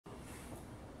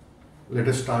let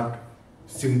us start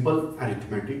simple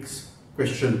arithmetics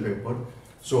question paper.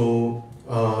 So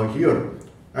here,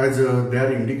 as they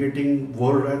are indicating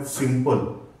word as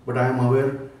simple, but I am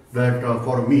aware that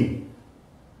for me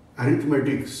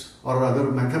arithmetics or rather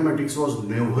mathematics was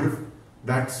never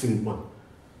that simple.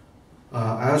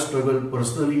 I have struggled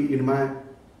personally in my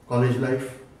college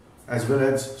life as well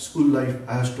as school life.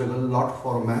 I have struggled a lot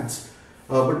for maths.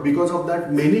 But because of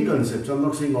that, many concepts, I'm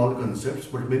not saying all concepts,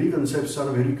 but many concepts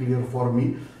are very clear for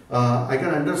me. I can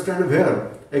understand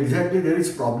where exactly there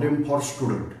is problem for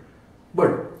student.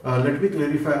 But let me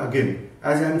clarify again.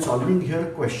 As I am solving here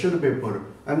question paper,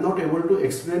 I am not able to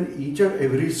explain each and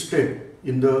every step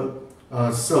in the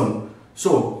sum.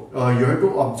 So you have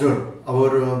to observe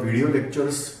our video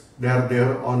lectures. They are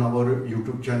there on our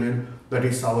YouTube channel, that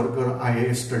is Savarkar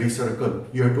IAS Study Circle.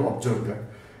 You have to observe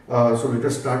that. So let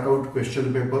us start out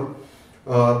question paper.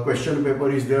 Question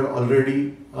paper is there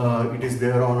already. It is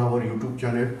there on our YouTube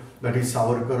channel, that is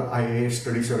Savarkar IAS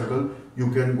Study Circle.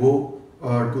 You can go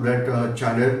to that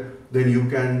channel, then you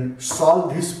can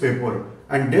solve this paper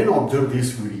and then observe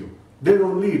this video. Then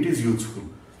only it is useful.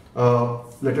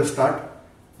 Let us start.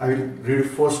 I will read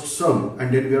first sum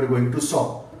and then we are going to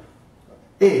solve.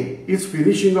 A is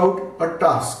finishing out a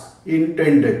task in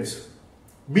 10 days.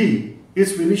 B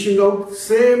is finishing out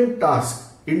same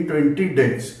task in 20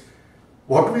 days.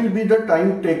 What will be the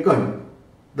time taken,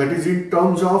 that is in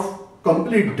terms of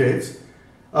complete days,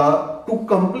 to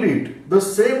complete the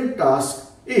same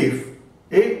task if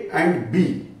A and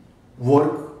B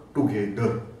work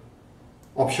together?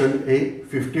 Option A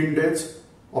 15 days,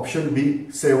 option B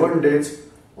 7 days,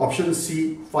 option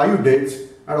C 5 days,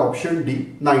 and option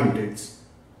D 9 days.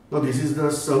 Now this is the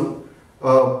sum.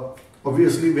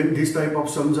 Obviously, when this type of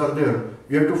sums are there,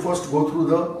 we have to first go through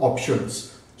the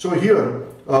options. So here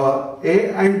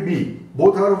A and B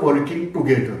both are working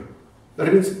together.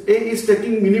 That means A is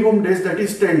taking minimum days, that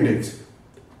is 10 days.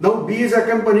 Now B is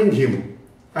accompanying him,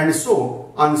 and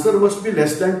so answer must be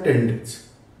less than 10 days.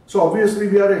 So obviously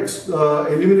we are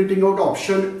eliminating out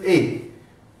option A.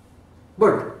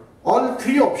 But all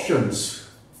three options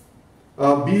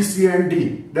B, C and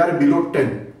D, they are below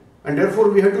 10, and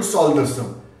therefore we have to solve the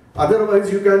sum. Otherwise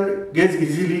you can guess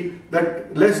easily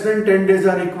that less than 10 days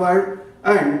are required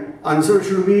and answer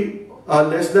should be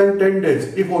less than 10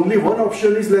 days. If only one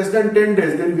option is less than 10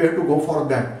 days, then we have to go for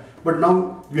that. But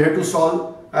now we have to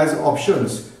solve as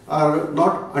options are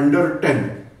not under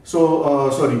 10. So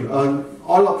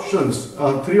all options,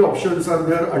 three options are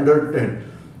there under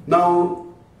 10. Now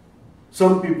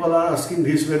some people are asking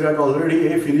this way, that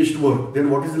already A finished work, then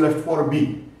what is left for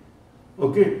B?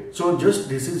 Okay, so just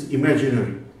this is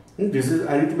imaginary. This is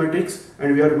arithmetics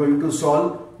and we are going to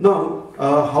solve. Now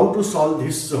how to solve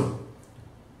this sum?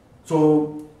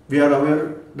 So we are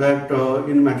aware that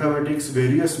in mathematics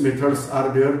various methods are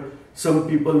there. Some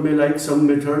people may like some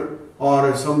method,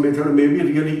 or some method may be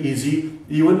really easy,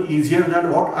 even easier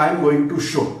than what I am going to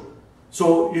show.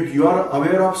 So if you are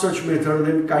aware of such method,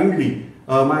 then kindly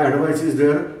my advice is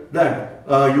there that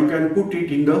you can put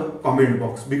it in the comment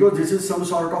box, because this is some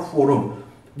sort of forum.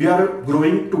 We are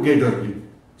growing togetherly.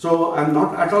 So I am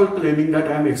not at all claiming that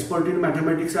I am expert in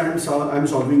mathematics and I am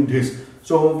solving this.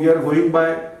 So we are going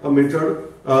by a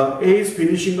method. A is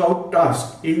finishing out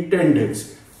task in 10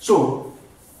 days. So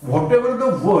whatever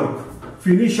the work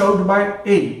finish out by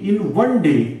A in 1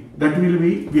 day, that will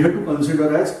be, we have to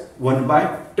consider as 1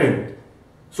 by 10.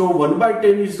 So 1 by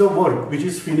 10 is the work which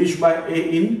is finished by A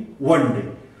in 1 day.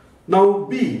 Now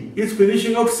B is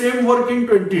finishing out same work in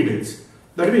 20 days.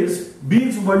 That means B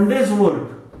is 1 day's work.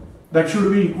 That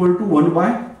should be equal to 1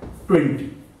 by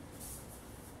 20.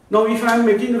 Now if I am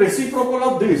making reciprocal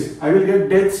of this, I will get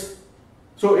days.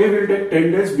 So A will take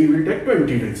 10 days, B will take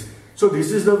 20 days. So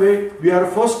this is the way we are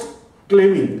first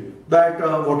claiming that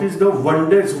what is the 1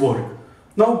 day's work.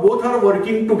 Now both are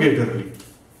working togetherly.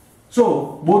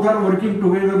 So both are working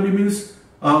togetherly means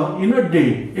in a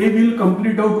day A will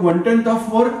complete out 1/10 of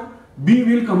work, B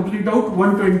will complete out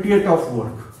 1/20th of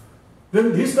work.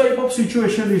 When this type of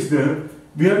situation is there,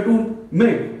 we have to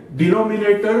make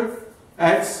denominator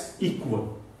as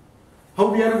equal. How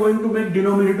we are going to make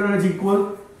denominator as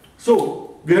equal?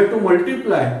 So we have to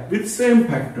multiply with same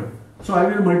factor. So I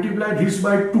will multiply this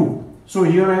by 2. So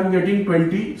here I am getting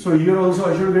 20. So here also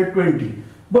I should get 20.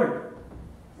 But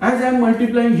as I am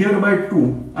multiplying here by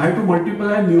 2, I have to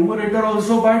multiply numerator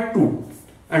also by 2.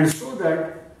 And so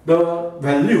that the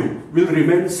value will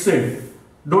remain same.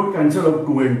 Don't cancel out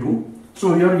 2 and 2.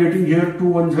 So we are getting here 2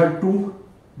 ones are 2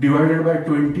 divided by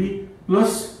 20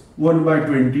 plus 1 by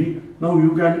 20. Now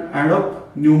you can add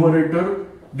up numerator,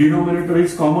 denominator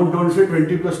is common, don't say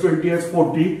 20 plus 20 as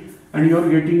 40, and you are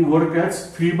getting work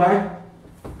as 3 by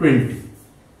 20.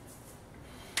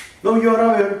 Now you are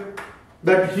aware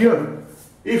that here,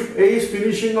 if A is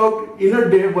finishing out in a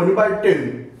day 1 by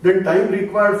 10, then time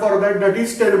required for that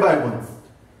is 10 by 1.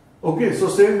 Okay, so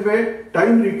same way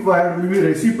time required will be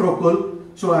reciprocal.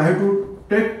 So I have to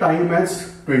take time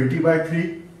as 20 by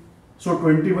 3. So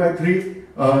 20 by 3,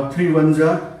 3 ones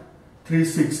are 3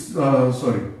 6,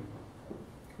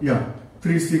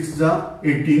 3 6 are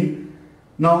 18.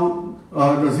 Now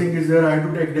the thing is there, I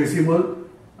have to take decimal.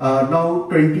 Now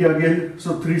 20 again,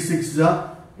 so 3 6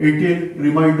 are 18,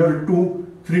 reminder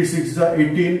 2, 3 6 are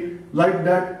 18, like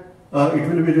that it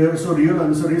will be there. So real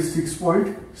answer is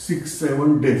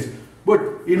 6.67 days. But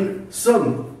in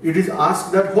sum, it is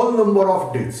asked that whole number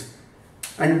of days,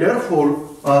 and therefore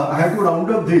I have to round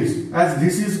up this, as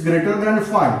this is greater than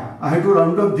 5, I have to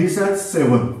round up this as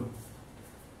 7.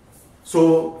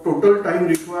 So total time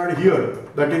required here,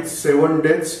 that is 7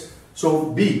 days.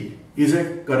 So B is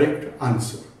a correct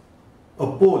answer. A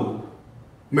pole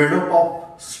made up of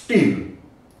steel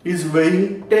is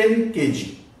weighing 10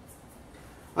 kg.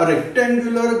 A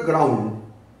rectangular ground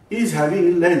is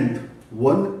having length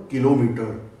 1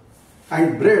 kilometer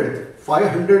and breadth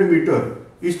 500 meter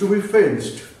is to be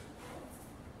fenced.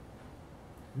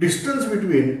 Distance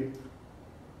between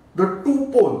the two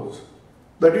poles,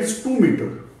 that is 2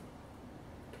 meter.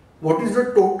 What is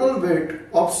the total weight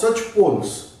of such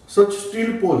poles, such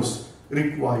steel poles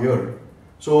required?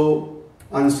 So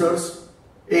answers: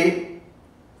 A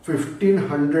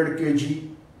 1500 kg,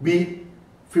 B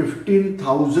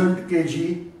 15,000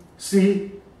 kg,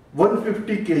 C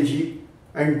 150 kg,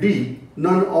 and D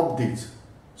none of these.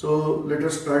 So let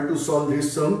us try to solve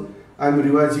this sum. I am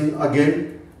revising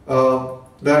again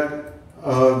that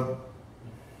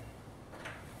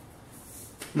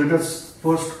let us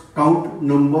first count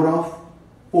number of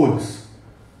poles.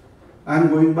 I am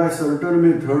going by certain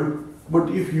method, but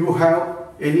if you have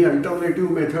any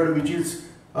alternative method which is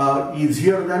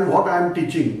easier than what I am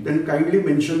teaching, then kindly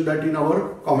mention that in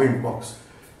our comment box.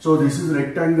 So this is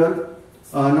rectangle.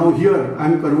 Now here I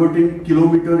am converting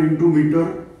kilometer into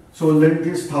meter. So length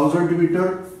is 1000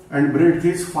 meter and breadth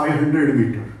is 500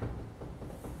 meter.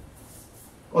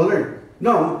 Alright.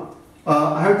 Now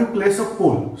I have to place a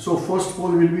pole. So first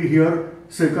pole will be here,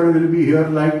 second will be here,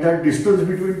 like that. Distance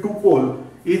between two poles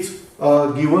is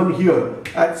given here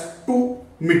as 2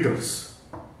 meters.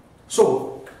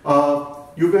 So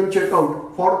you can check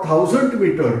out for 1000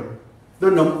 meter, the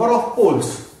number of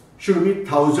poles should be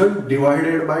 1000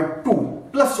 divided by 2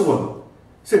 plus 1.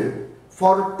 See,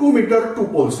 for 2 meter, 2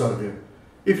 poles are there.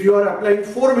 If you are applying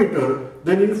 4 meter,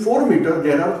 then in 4 meter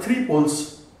there are 3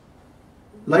 poles,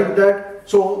 like that.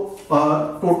 So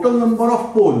total number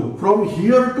of poles from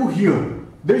here to here,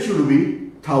 they should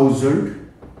be 1000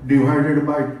 divided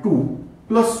by 2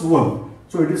 plus 1.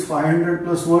 So it is 500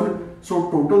 plus 1.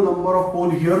 So total number of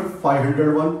poles here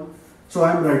 501. So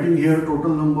I am writing here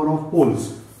total number of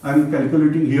poles. I am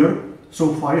calculating here.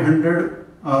 So 500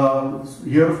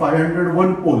 here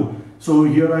 501 pole. So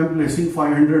here I am placing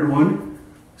 501.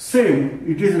 Same,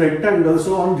 it is rectangle.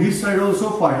 So on this side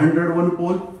also 501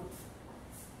 pole.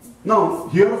 Now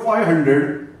here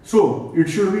 500. So it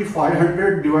should be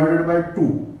 500 divided by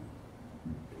 2.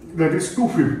 That is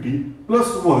 250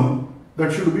 plus 1.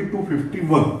 That should be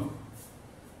 251.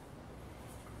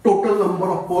 Total number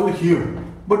of pole here.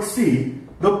 But see,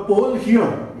 the pole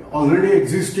here already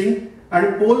existing,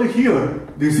 and pole here,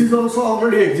 this is also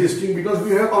already existing because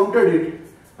we have counted it,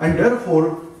 and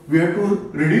therefore we have to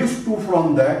reduce 2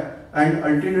 from that, and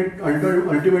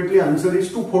ultimately answer is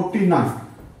 249.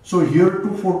 So here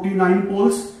 249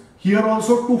 poles, here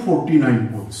also 249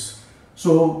 poles.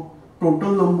 So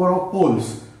total number of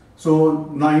poles, so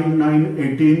 9, 9,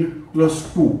 18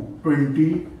 plus 2,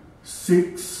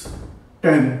 26,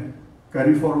 10,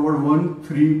 carry forward 1,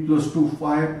 3 plus 2,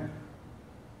 5,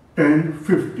 10,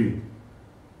 15.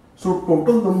 So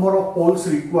total number of poles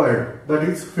required, that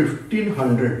is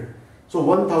 1500. So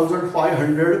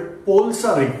 1500 poles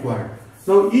are required.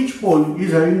 Now each pole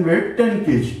is having weight 10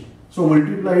 kg. So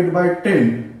multiplied by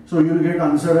 10, so you will get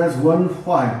answer as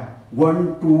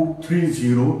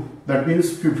 151230. That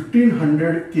means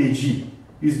 1500 kg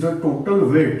is the total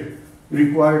weight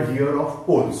required here of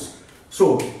poles.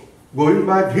 So going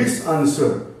by this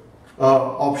answer,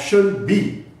 option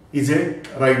B is a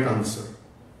right answer.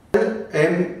 L,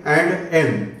 M and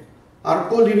N are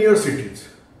collinear cities.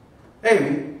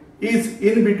 M is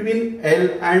in between L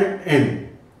and N.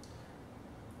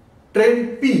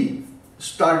 Train P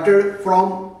started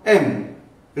from M,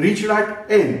 reached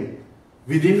at N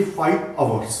within 5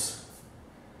 hours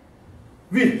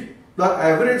with the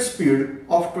average speed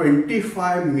of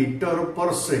 25 meter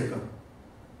per second.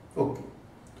 Okay.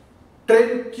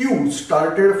 Train train Q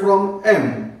started from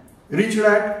M, reached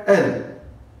at L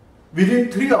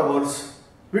within 3 hours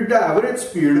with the average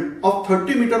speed of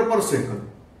 30 meter per second.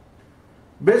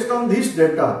 Based on this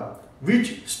data,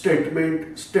 which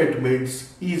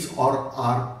statements is or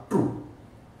are true?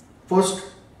 First,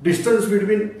 distance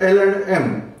between L and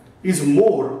M is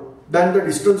more than the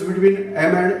distance between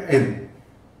M and N.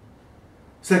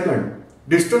 Second,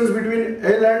 distance between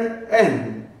L and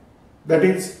N, that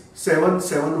is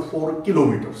 774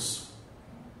 kilometers.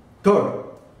 Third,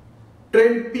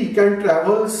 train P can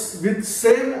travel with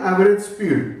same average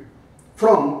speed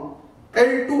from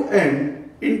L to N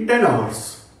in 10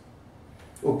 hours.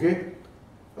 Okay.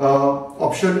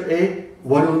 Option A,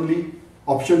 1 only.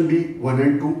 Option B, 1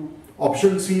 and 2.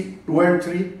 Option C, 2 and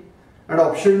 3. And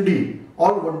option D,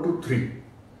 all 1 to 3.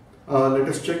 Let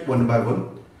us check one by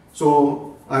one.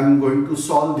 So I am going to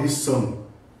solve this sum.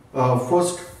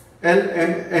 First, L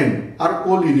and N are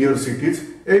collinear cities.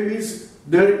 M is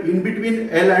there in between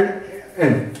L and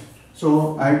N.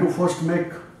 So I have to first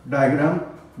make diagram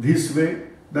this way,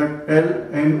 that L,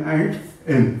 M and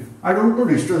N. I don't know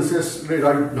distances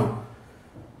right now.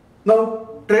 Now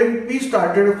train P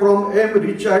started from M,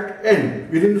 reached at N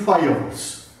within 5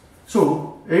 hours.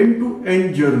 So M to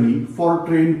N journey for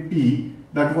train P,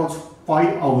 that was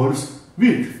 5 hours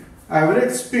with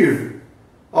average speed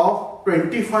of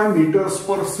 25 meters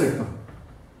per second.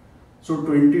 So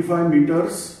 25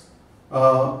 meters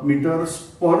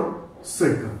per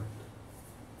second.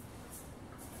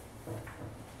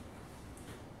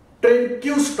 Train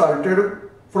Q started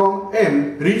from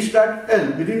M, reached at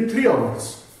L within 3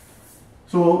 hours.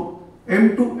 So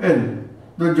M to L,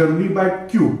 the journey by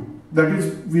Q, that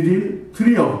is within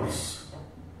 3 hours.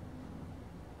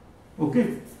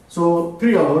 Okay, so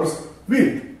 3 hours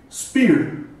with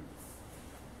speed,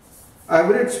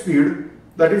 average speed,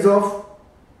 that is of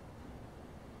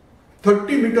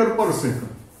 30 meters per second.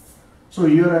 So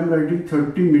here I am writing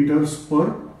 30 meters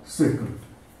per second.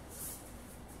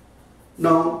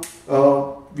 Now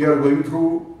we are going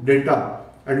through data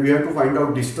and we have to find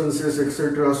out distances,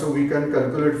 etc. So we can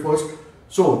calculate first.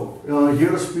 So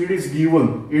here speed is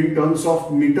given in terms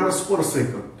of meters per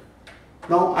second.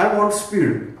 Now I want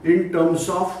speed in terms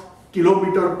of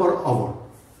kilometer per hour.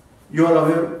 You are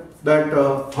aware that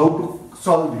how to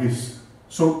solve this.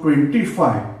 So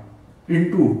 25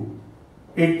 into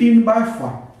 18 by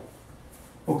 5.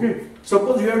 Okay.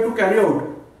 Suppose you have to carry out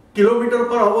kilometer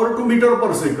per hour to meter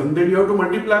per second, then you have to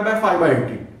multiply by 5 by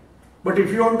 18. But if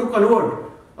you want to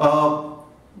convert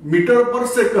meter per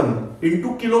second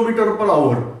into kilometer per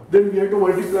hour, then we have to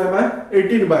multiply by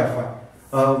 18 by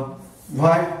 5.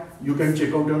 Why? You can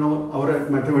check out on our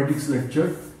mathematics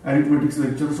lecture, arithmetics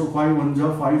lecture. So 5 ones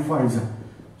are 5 fives are.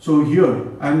 So here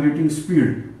I am getting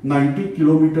speed 90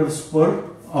 kilometers per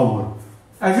hour.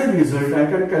 As a result, I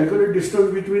can calculate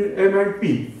distance between M and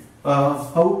P.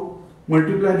 How?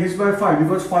 Multiply this by 5,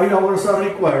 because 5 hours are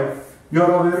required. You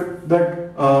are aware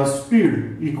that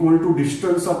speed equal to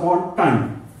distance upon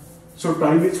time. So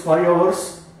time is 5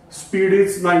 hours, speed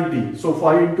is 90. So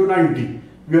 5 into 90,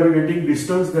 we are getting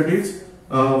distance, that is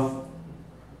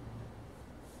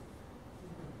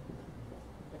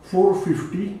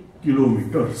 450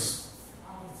 kilometers.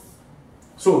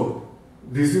 So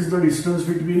this is the distance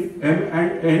between M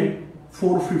and N,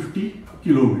 450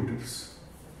 kilometers.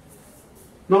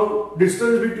 Now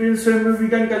distance between same we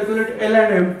can calculate L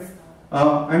and M.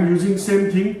 I am using same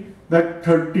thing, that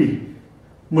 30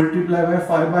 multiply by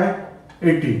 5 by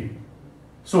 18.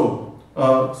 So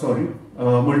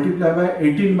multiply by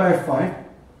 18 by 5.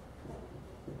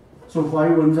 So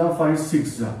 5 ones are 5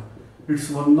 6 are. It's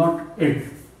 108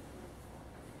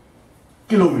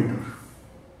 kilometer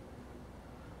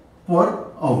per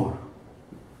hour.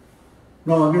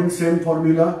 Now again same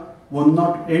formula,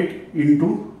 108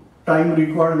 into time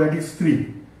required, that is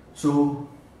 3. So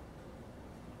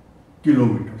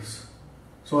kilometers.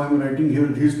 So I am writing here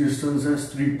this distance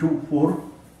as 324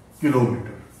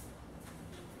 kilometer.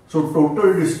 So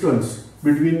total distance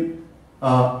between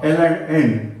L and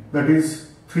N, that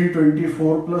is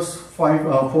 324 plus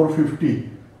 450,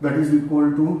 that is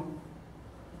equal to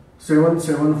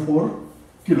 774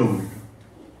 kilometer.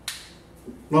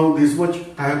 Now this much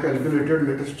I have calculated.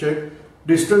 Let us check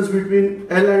distance between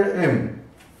L and M.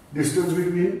 Distance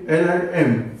between L and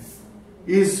M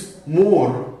is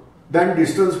more than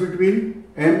distance between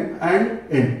M and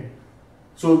N.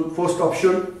 So first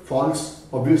option false.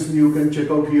 Obviously you can check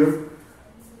out here.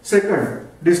 Second,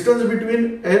 distance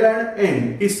between L and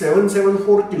N is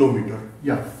 774 kilometer.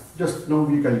 Yeah, just now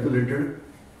we calculated.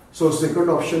 So second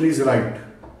option is right.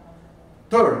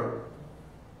 Third,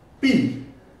 P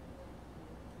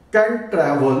can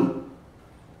travel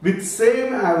with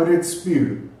same average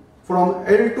speed from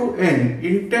L to N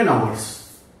in 10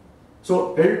 hours.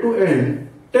 So L to N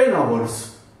 10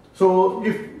 hours. So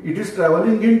if it is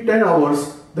traveling in 10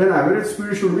 hours, then average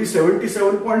speed should be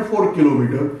 77.4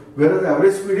 km, whereas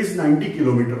average speed is 90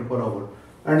 km per hour.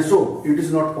 And so it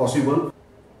is not possible.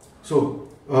 So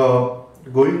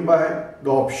going by the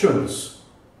options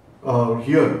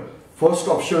here, first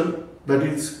option, that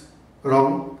is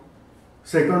wrong,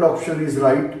 second option is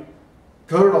right,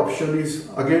 third option is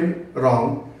again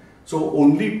wrong. So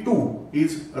only 2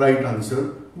 is right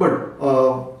answer, but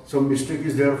some mistake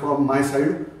is there from my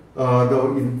side.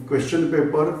 In question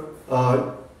paper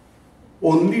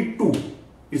only 2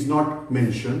 is not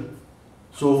mentioned,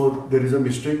 so there is a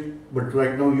mistake, but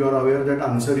right now you are aware that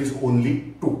answer is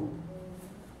only 2.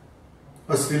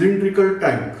 A cylindrical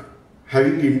tank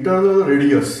having internal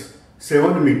radius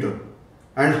 7 meter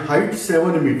and height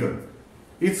 7 meter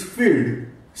is filled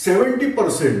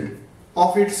 70%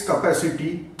 of its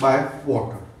capacity by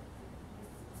water.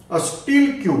 A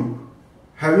steel cube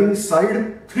having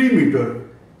side 3 meter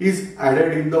is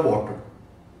added in the water.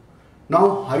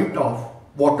 Now height of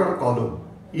water column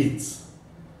is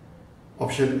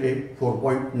option A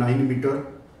 4.9 meter,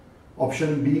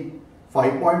 option B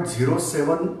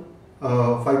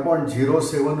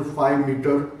 5.075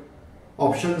 meter,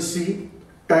 option C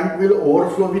tank will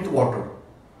overflow with water,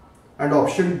 and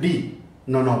option D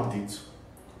none of these.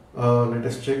 Let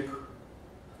us check.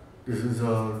 This is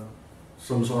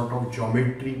some sort of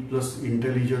geometry plus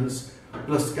intelligence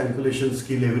plus calculation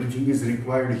skill, everything is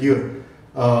required here.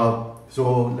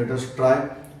 So let us try.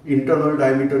 Internal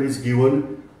diameter is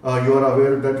given. You are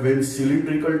aware that when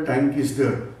cylindrical tank is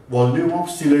there, volume of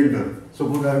cylinder,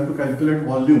 suppose I have to calculate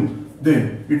volume,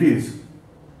 then it is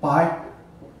pi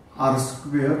r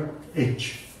square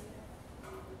h.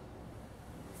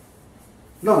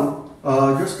 Now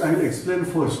just I will explain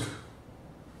first.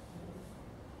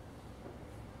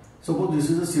 Suppose this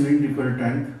is a cylindrical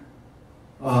tank.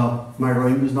 My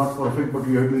drawing is not perfect, but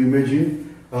you have to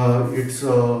imagine its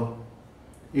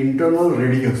internal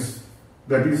radius,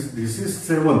 that is, this is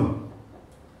 7,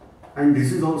 and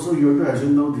this is also, you have to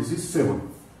assume now this is 7.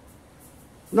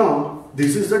 Now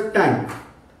this is the tank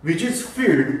which is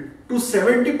filled to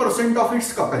 70% of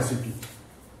its capacity.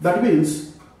 That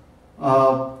means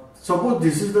suppose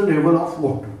this is the level of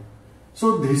water,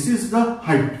 so this is the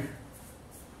height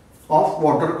of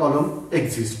water column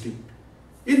existing.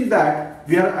 In that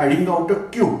we are adding out a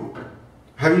cube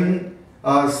having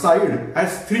side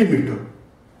as 3 meter.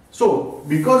 So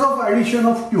because of addition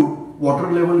of cube, water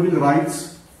level will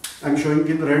rise. I am showing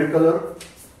in red color.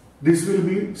 This will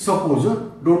be, suppose,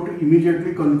 don't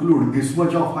immediately conclude this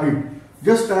much of height.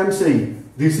 Just I am saying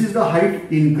this is the height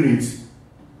increase.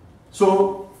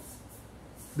 So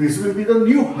this will be the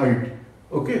new height.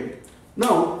 Okay.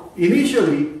 Now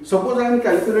initially, suppose I am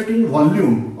calculating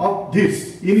volume of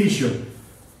this initial.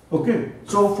 Okay.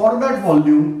 So for that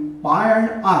volume, pi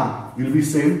and r will be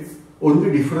same.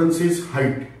 Only difference is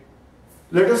height.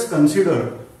 Let us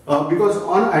consider, because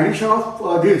on addition of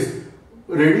this,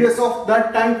 radius of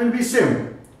that tank will be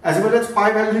same, as well as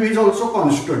pi value is also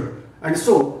constant, and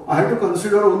so I have to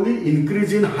consider only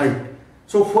increase in height.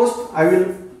 So first I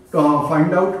will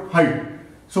find out height.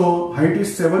 So height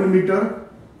is 7 meter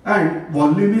and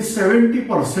volume is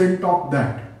 70% of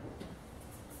that.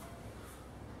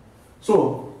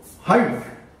 So height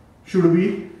should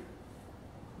be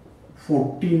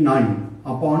 49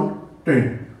 upon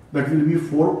 10. That will be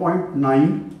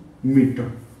 4.9 meter.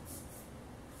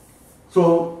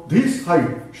 So this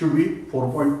height should be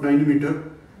 4.9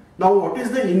 meter. Now what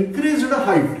is the increased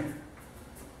height?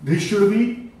 This should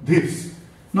be this.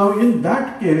 Now in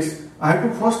that case, I have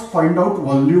to first find out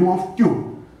volume of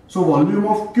cube. So volume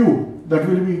of cube, that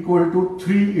will be equal to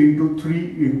 3 into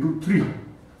 3 into 3.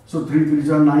 So 3 3s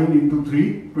are 9 into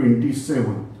 3,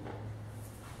 27.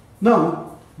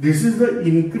 Now this is the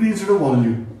increased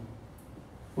volume.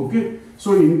 Okay,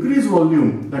 so increased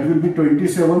volume, that will be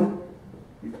 27.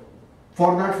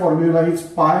 For that formula is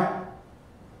pi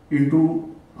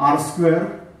into r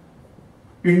square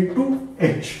into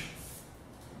h.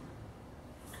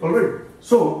 Alright,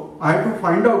 so I have to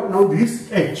find out now this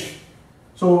h.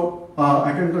 So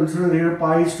I can consider here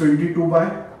pi is 22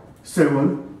 by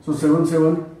 7. So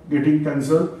 7 getting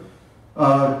cancelled.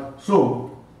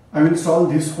 So I will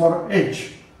solve this for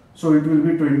h. So it will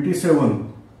be 27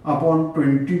 upon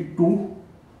 22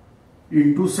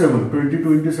 into 7.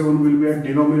 22 into 7 will be a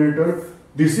denominator.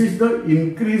 This is the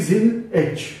increase in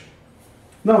h.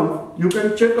 Now you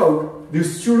can check out,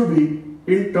 this should be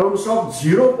in terms of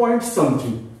 0 point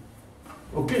something.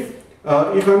 Okay,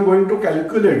 if I am going to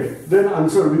calculate, then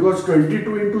answer, because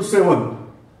 22 into 7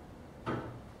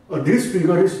 this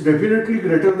figure is definitely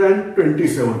greater than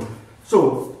 27.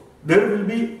 So there will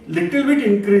be little bit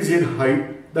increase in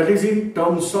height, that is in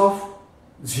terms of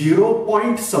 0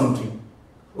 point something.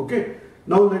 Okay.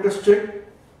 Now let us check.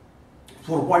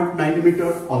 4.9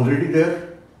 meter already there.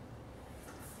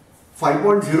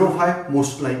 5.05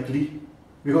 most likely,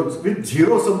 because with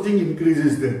 0 something increase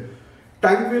is there.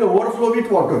 Tank will overflow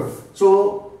with water.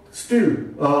 So still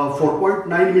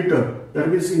 4.9 meter. That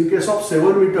means in case of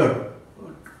 7 meter,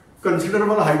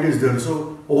 considerable height is there.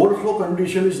 So overflow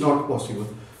condition is not possible.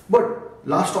 But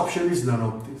last option is none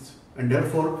of this. And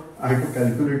therefore I have to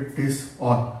calculate this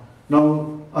all.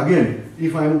 Now again,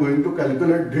 if I am going to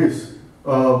calculate this,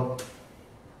 I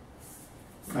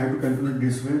have to calculate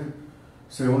this way.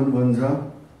 7 ones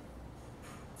are,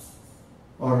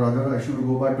 or rather I should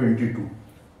go by 22.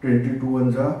 22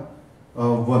 ones are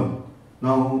 1.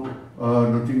 Now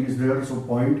nothing is there, so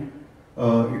point,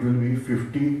 it will be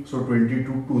 50. So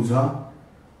 22 twos are,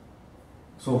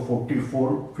 so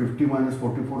 44. 50 minus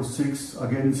 44, 6.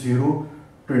 Again 0.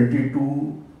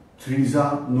 22 threes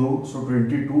are, no, so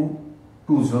 22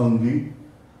 twos are only.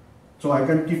 So I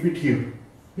can keep it here.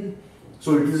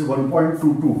 So it is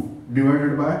 1.22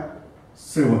 divided by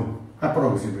 7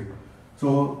 approximate.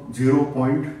 So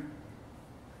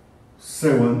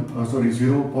 0.7, sorry,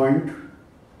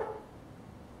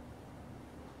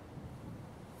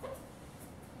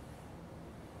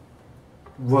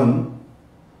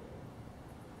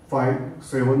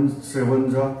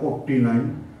 sevens are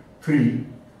 49, 3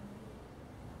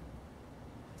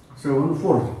 7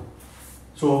 4.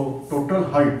 So total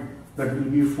height, that will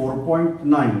be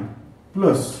 4.9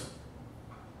 plus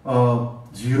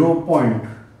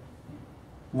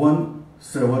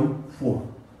 0.174.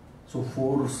 So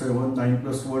 4, 7, 9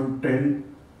 plus 1, 10,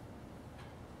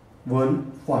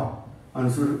 1, 5.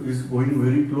 Answer is going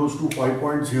very close to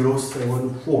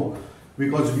 5.074,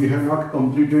 because we have not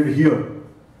completed here.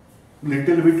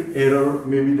 Little bit error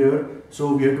may be there.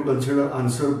 So we have to consider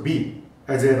answer B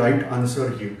as a right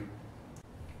answer here.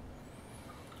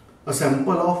 A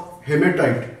sample of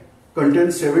hematite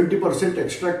contains 70%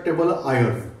 extractable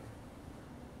iron.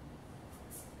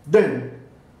 Then,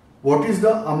 what is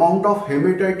the amount of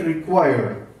hematite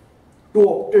required to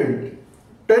obtain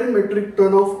 10 metric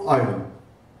ton of iron?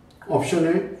 Option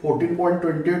A,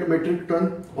 14.28 metric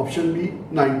ton. Option B,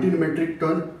 19 metric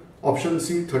ton. Option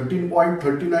C,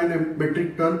 13.39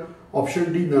 metric ton.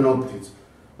 Option D, none of these.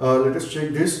 Let us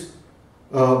check this.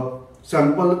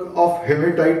 Sample of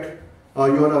hematite.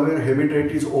 You are aware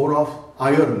hematite is ore of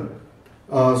iron.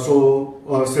 So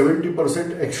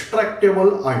 70%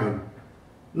 extractable iron.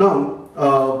 Now,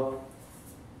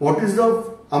 what is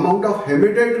the amount of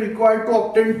hematite required to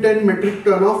obtain 10 metric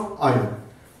ton of iron?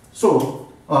 So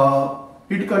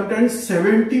it contains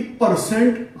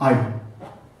 70% iron.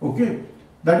 Okay,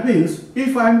 that means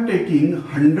if I am taking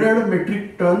 100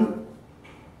 metric ton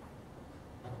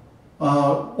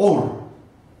ore,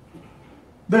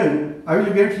 then I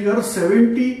will get here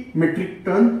 70 metric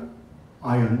ton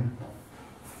iron.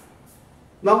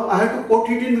 Now I have to put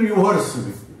it in reverse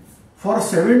way. For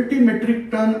 70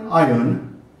 metric ton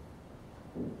iron,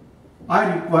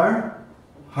 I require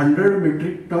 100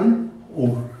 metric ton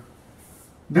ore.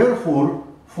 Therefore,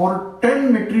 for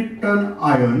 10 metric ton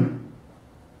iron,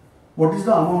 what is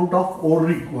the amount of ore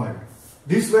required?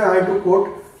 This way I have to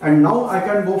quote, and now I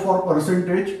can go for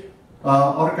percentage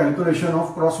or calculation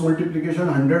of cross multiplication.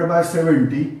 100 by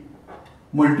 70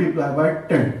 multiply by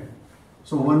 10.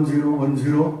 So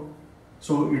 1010.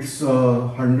 So it's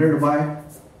 100 by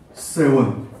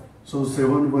 7. So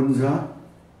 7 ones are,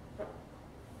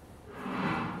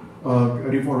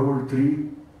 carry forward 3,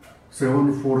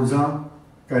 7 fours are,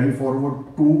 carry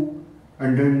forward 2,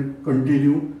 and then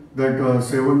continue that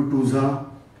 7 twos are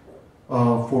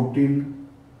 14,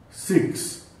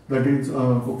 6. That is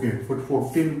okay, but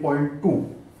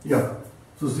 14.2. Yeah.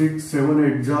 So 6,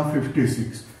 7, 8 are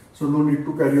 56. So no need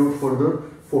to carry out further.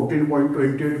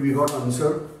 14.28 we got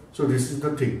answer. So this is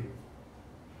the thing.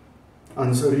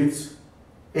 Answer is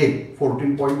A,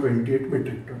 14.28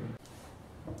 metric ton.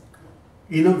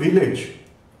 In a village,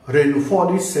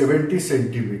 rainfall is 70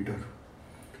 centimeter.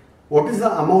 What is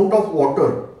the amount of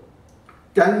water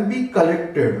can be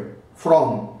collected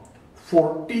from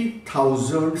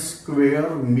 40,000 square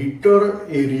meter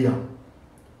area?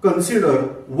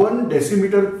 Consider 1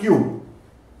 decimeter cube.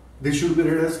 This should be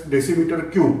read as decimeter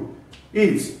cube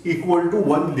is equal to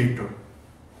 1 liter.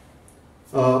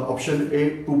 Option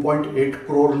A, 2.8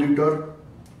 crore liter.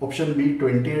 Option B,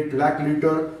 28 lakh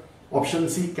liter. Option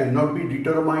C cannot be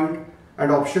determined.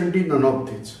 And option D, none of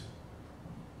these.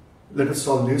 Let us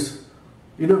solve this.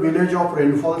 in a village of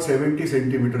rainfall 70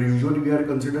 centimeter, usually we are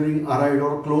considering arid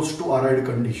or close to arid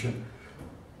condition,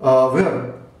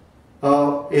 where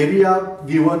area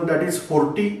given that is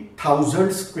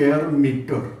 40,000 square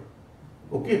meter.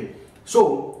 Okay,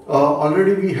 so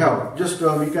already we have, just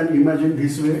we can imagine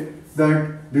this way,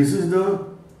 that this is the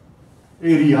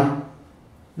area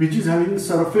which is having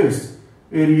surface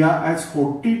area as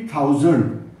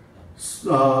 40,000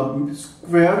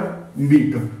 square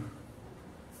meter,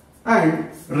 and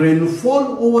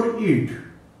rainfall over it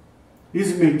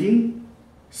is making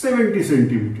 70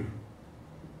 centimeter.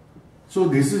 So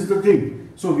this is the thing.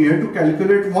 So we have to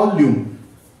calculate volume.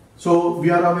 So we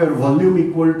are aware volume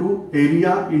equal to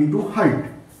area into height.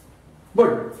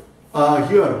 But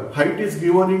here height is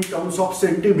given in terms of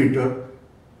centimeter.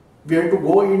 We have to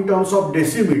go in terms of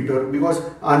decimeter because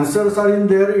answers are in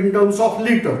there in terms of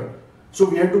liter. So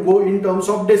we have to go in terms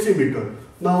of decimeter.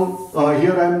 Now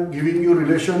here I am giving you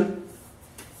relation.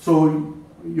 So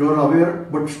you are aware,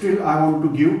 but still I want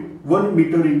to give 1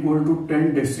 meter equal to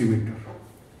 10 decimeter.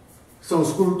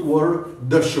 Sanskrit word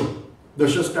dasha.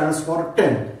 Dasha stands for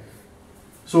 10.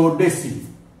 So deci.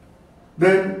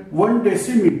 Then 1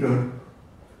 decimeter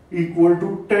equal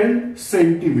to 10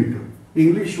 centimeter.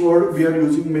 English word we are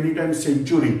using many times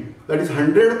century. That is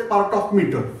 100th part of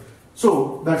meter.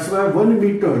 So that's why 1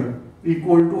 meter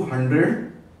equal to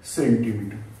 100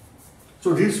 centimeter.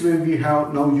 So this way we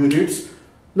have now units.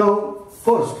 Now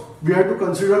first we have to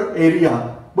consider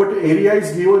area. But area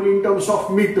is given in terms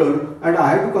of meter and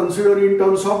I have to consider in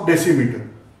terms of decimeter.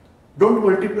 Don't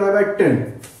multiply by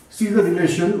 10. See the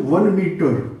relation, 1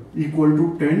 meter equal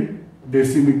to 10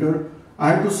 decimeter.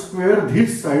 I have to square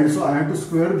this side, so I have to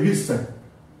square this side.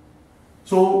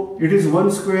 So it is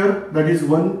 1 square, that is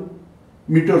 1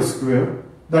 meter square,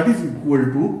 that is equal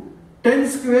to 10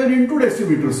 square into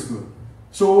decimeter square.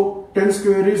 So 10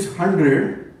 square is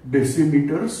 100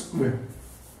 decimeter square.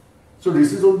 So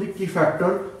this is only key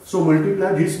factor. So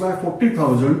multiply this by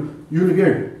 40,000, you will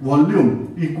get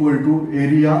volume equal to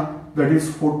area, that is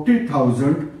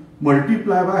 40,000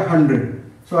 multiply by 100.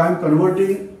 So I am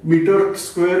converting meter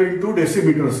square into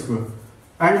decimeter square.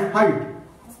 And height,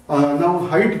 now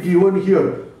height given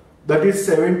here, that is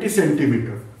 70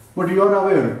 centimeter. But you are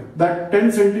aware that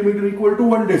 10 centimeter equal to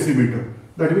 1 decimeter.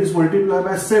 That means multiply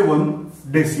by 7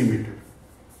 decimeter.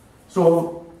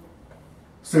 So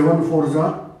 7 4s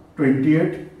are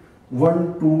 28.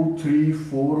 1 2 3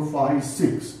 4 5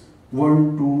 6.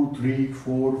 1 2 3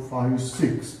 4 5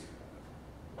 6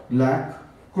 lakh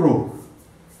crore.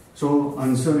 So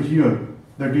answer here,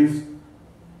 that is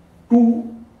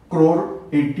 2 crore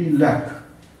 80 lakh.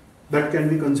 That can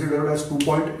be considered as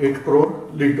 2.8 crore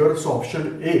liters. So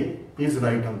option A is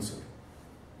right answer.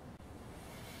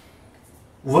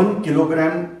 1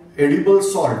 kilogram edible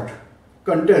salt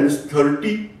contains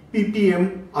 30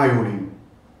 ppm iodine.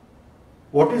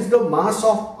 What is the mass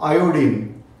of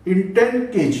iodine in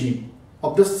 10 kg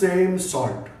of the same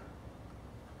salt?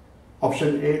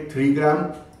 Option A 3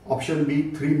 gram, option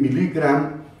B 3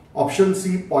 milligram, option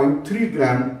C 0.3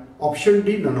 gram, option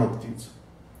D none of these.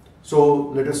 So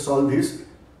let us solve this.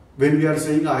 When we are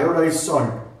saying iodized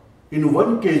salt, in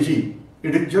 1 kg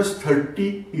it is just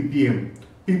 30 ppm.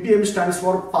 ppm stands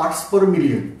for parts per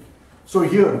million. So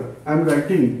here I am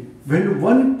writing, when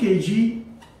 1 kg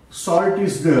salt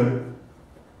is there,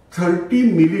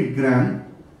 30 milligram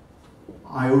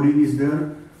iodine is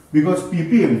there, because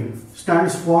ppm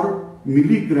stands for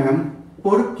milligram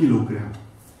per kilogram.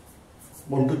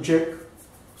 Want to check?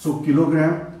 So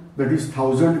kilogram, that is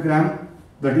 1000 gram,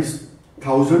 that is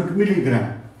 1000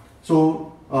 milligram.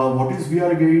 So what is we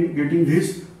are getting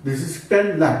this? This is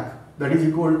 10 lakh, that is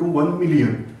equal to 1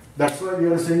 million. That's why we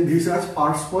are saying this as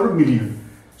parts per million.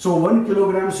 So 1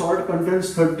 kilogram salt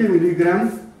contains 30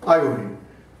 milligram iodine.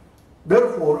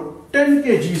 Therefore 10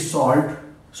 kg salt,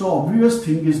 so obvious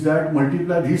thing is that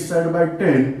multiply this side by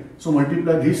 10. So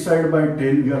multiply this side by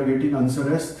 10, we are getting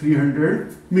answer as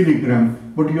 300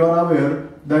 milligram. But you are aware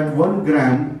that 1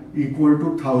 gram equal to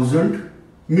 1000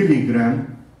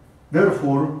 milligram.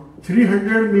 Therefore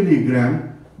 300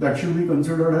 milligram, that should be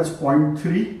considered as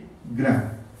 0.3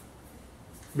 gram.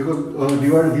 Because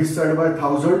divide this side by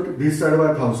 1000, this side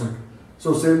by 1000.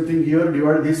 So same thing here,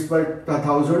 divide this by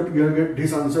 1000, we will get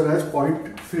this answer as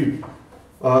 0.3.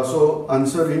 So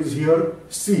answer is here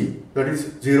C, that is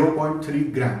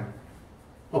 0.3 gram.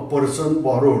 A person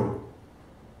borrowed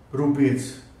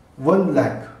rupees 1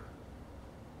 lakh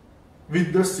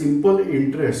with the simple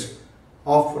interest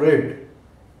of rate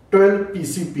 12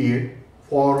 PCPA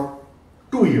for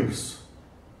 2 years.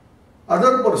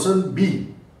 Other person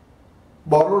B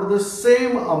borrowed the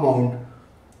same amount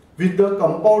with the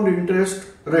compound interest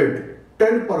rate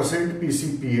 10%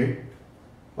 PCPA,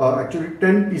 actually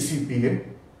 10 PCPA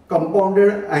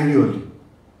compounded annually.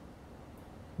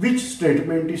 Which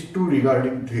statement is true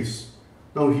regarding this?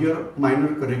 Now here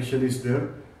minor correction is there,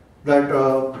 that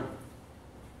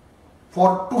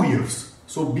for 2 years.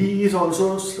 So B is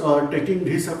also taking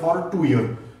this for 2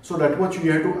 years. So that much we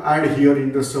have to add here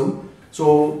in the sum.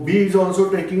 So B is also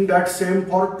taking that same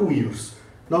for 2 years.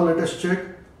 Now let us check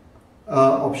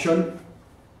option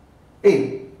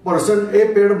A. Person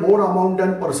A paid more amount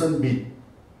than person B.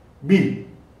 B.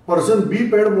 Person B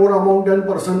paid more amount than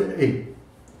person A.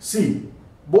 C.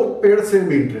 Both paid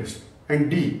same interest. And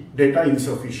D. Data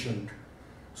insufficient.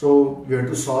 So we have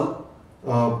to solve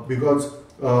because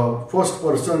first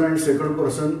person and second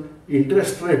person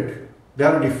interest rate, they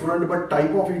are different, but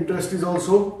type of interest is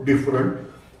also different.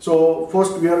 So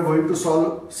first we are going to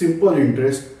solve simple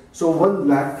interest. So 1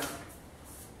 lakh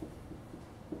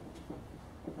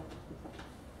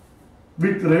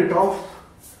with rate of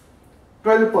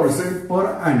 12% per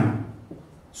annum.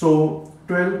 So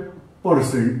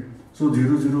 12%. So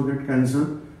 0 get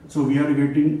cancelled. So we are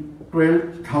getting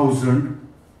 12,000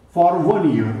 for 1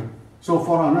 year. So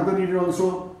for another year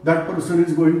also that person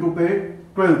is going to pay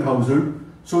 12,000.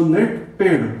 So net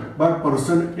paid by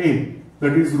person A,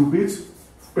 that is rupees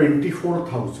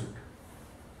 24,000.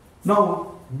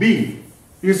 Now B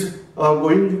is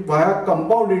going via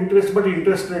compound interest, but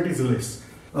interest rate is less.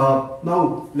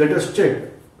 Now let us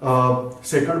check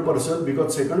second person,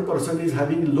 because second person is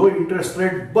having low interest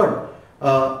rate, but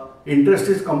interest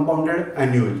is compounded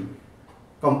annually.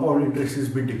 Compound interest is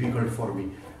a bit difficult for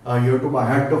me. You have to by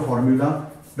heart the formula,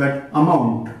 that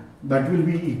amount that will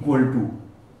be equal to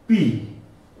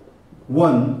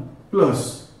P1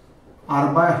 plus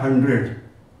R by 100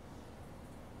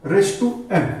 raised to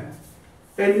M.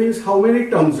 N means how many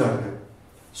terms are there.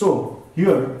 So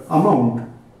here amount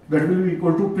that will be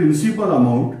equal to principal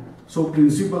amount. So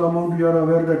principal amount we are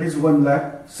aware that is 1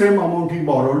 lakh. Same amount he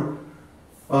borrowed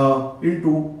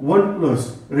into 1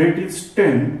 plus rate is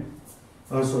 10.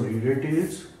 Rate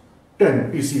is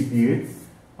 10 PCPA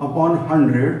upon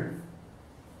 100,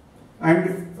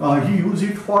 and he used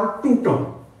it for 2 terms.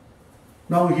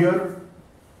 Now here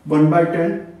 1 by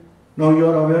 10. Now you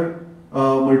are aware,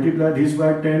 multiply this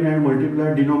by 10 and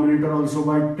multiply denominator also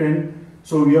by 10.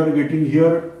 So we are getting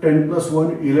here 10 plus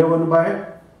 1, 11 by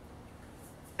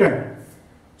 10.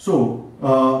 So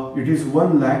it is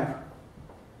 1 lakh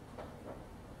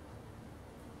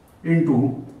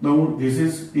into, now this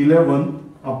is 11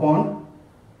 upon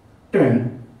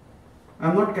 10. I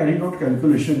am not carrying out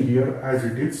calculation here as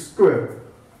it is 12.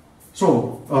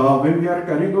 So when we are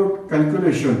carrying out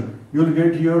calculation, you will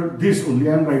get here this only.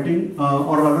 I am writing,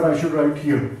 or rather I should write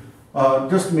here,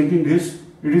 just making this,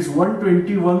 it is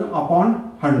 121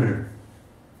 upon 100.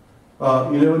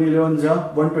 11 11s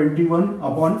are 121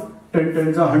 upon 10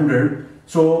 10s are 100.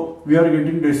 So we are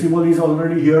getting decimal is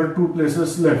already here, 2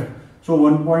 places left. So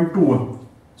 1.21.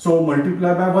 So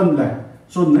multiply by 1 lakh.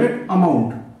 So net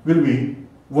amount will be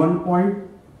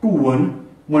 1.21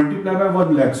 multiply by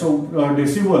 1 lakh. So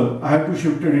decimal I have to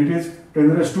shift it. It is 10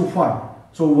 raised to 5.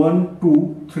 So 1,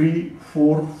 2, 3,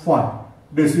 4, 5.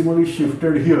 Decimal is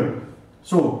shifted here.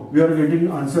 So we are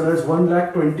getting answer as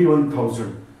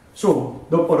 1,21,000. So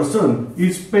the person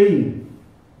is paying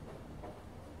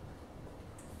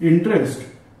interest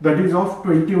that is of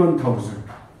 21,000.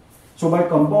 So by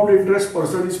compound interest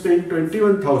person is paying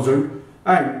 21,000,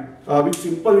 and with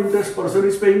simple interest person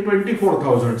is paying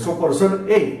 24,000. So person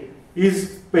A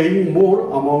is paying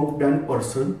more amount than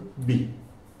person B.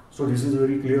 So this is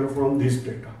very clear from this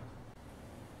data.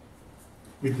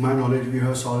 With my knowledge we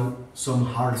have solved some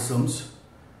hard sums.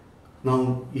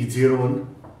 Now easier one.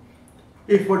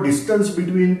 If a distance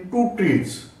between 2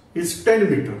 trees is 10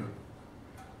 meters,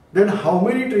 then how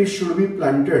many trees should be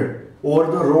planted over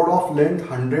the road of length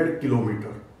 100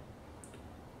 kilometers?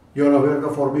 You are aware the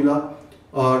formula,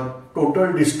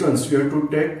 total distance you have to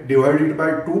take, divide it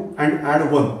by 2 and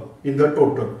add 1 in the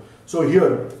total. So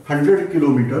here 100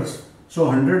 kilometers. So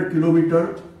 100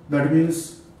 kilometer, that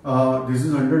means this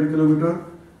is 100 kilometer.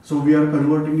 So we are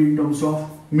converting in terms of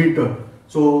meter.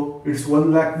 So it's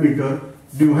 1 lakh meter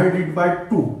divided by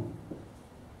 2.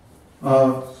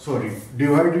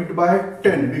 Divided by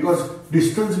 10, because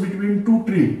distance between 2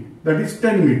 trees, that is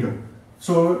 10 meter.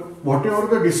 So whatever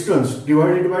the distance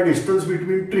divided by distance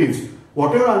between trees,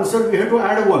 whatever answer we have to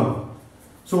add 1.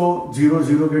 So 0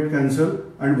 0 get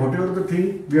cancelled, and whatever the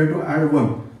thing we have to add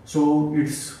 1. So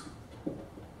it's,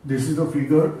 this is the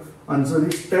figure, answer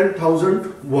is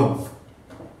 10,001.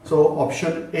 So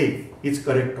option A is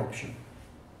correct option.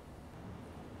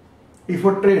 If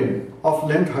a train of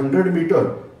length 100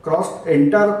 meter crossed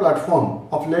entire platform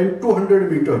of length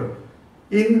 200 meter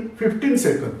in 15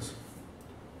 seconds.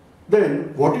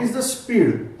 Then what is the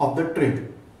speed of the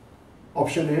train?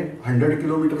 Option A 100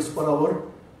 kilometers per hour,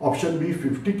 option B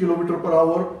 50 kilometer per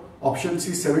hour, option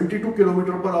C 72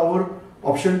 kilometer per hour,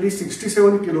 option D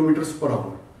 67 kilometers per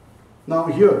hour. Now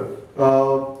here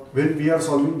when we are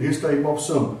solving this type of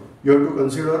sum, you have to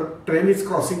consider train is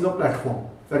crossing the platform.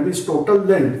 That means total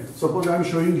length. Suppose I am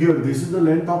showing here, this is the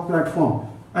length of platform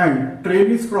and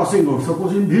train is crossing out.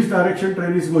 Suppose in this direction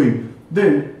train is going,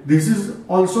 then this is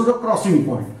also the crossing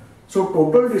point. So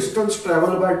total distance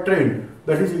traveled by train,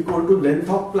 that is equal to length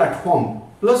of platform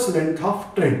plus length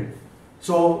of train.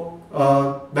 So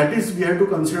that is we have to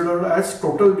consider as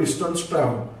total distance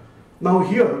traveled. Now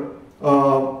here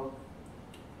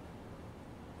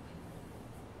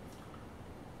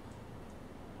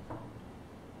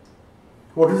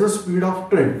what is the speed of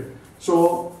train?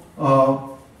 So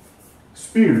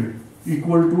speed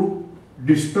equal to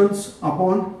distance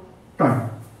upon time.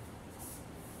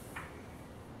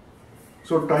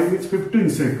 So time is 15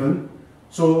 seconds.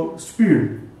 So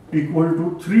speed equal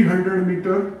to 300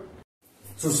 meter.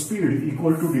 So speed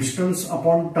equal to distance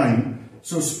upon time.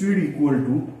 So speed equal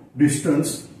to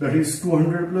distance, that is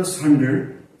 200 plus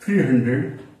 100,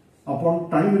 300 upon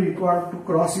time required to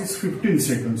cross is 15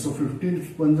 seconds. So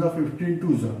 15 1 za, 15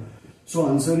 2 za. So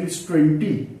answer is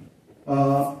 20.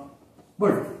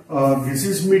 But this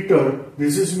is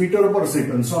meter per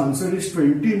second. So answer is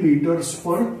 20 meters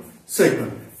per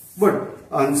second. But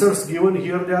answers given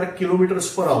here, they are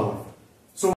kilometers per hour.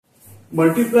 So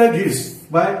multiply this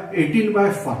by 18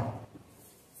 by 5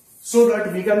 so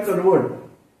that we can convert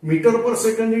meter per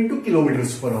second into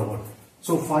kilometers per hour.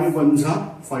 So 5 1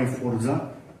 za, 5 4 za.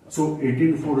 So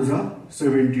 18 4 za,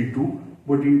 72.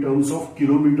 But in terms of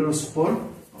kilometers per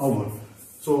hour.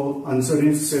 So answer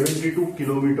is 72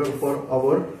 kilometer per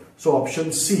hour. So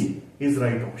option C is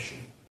right option.